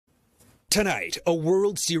Tonight, a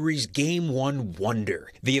World Series Game 1 wonder.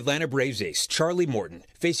 The Atlanta Braves ace, Charlie Morton,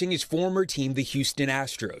 facing his former team, the Houston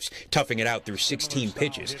Astros, toughing it out through 16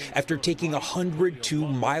 pitches after taking a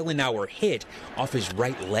 102-mile-an-hour hit off his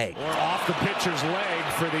right leg. Or off the pitcher's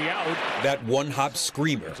leg for the out. That one-hop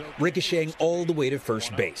screamer ricocheting all the way to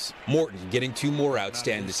first base. Morton getting 2 more outs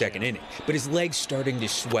to end the second inning, but his leg's starting to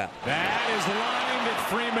swell. That is lined at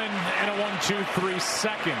Freeman and a 1-2-3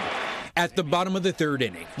 second. At the bottom of the third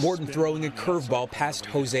inning, Morton throwing a curveball past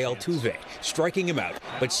Jose Altuve, striking him out,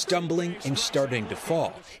 but stumbling and starting to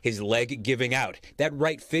fall. His leg giving out, that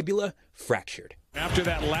right fibula fractured. After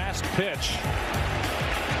that last pitch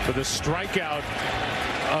for the strikeout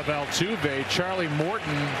of Altuve, Charlie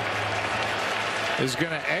Morton is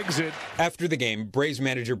going to exit. After the game, Braves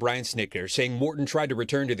manager Brian Snitker saying Morton tried to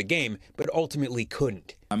return to the game, but ultimately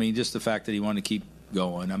couldn't. I mean, just the fact that he wanted to keep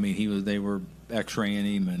going. I mean, they were x-raying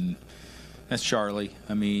him, and that's Charlie.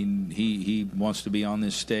 I mean, he wants to be on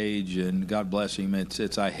this stage, and God bless him.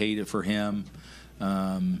 I hate it for him.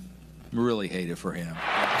 Really hate it for him.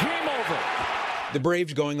 Game over. The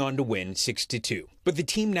Braves going on to win 6-2. But the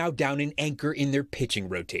team now down an anchor in their pitching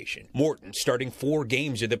rotation. Morton starting 4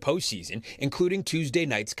 games of the postseason, including Tuesday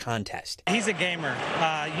night's contest. He's a gamer.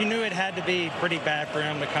 You knew it had to be pretty bad for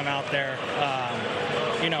him to come out there.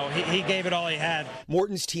 He gave it all he had.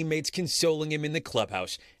 Morton's teammates consoling him in the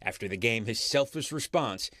clubhouse. After the game, his selfless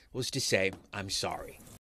response was to say, "I'm sorry."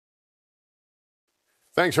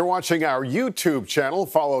 Thanks for watching our YouTube channel.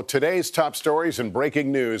 Follow today's top stories and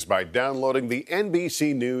breaking news by downloading the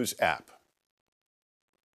NBC News app.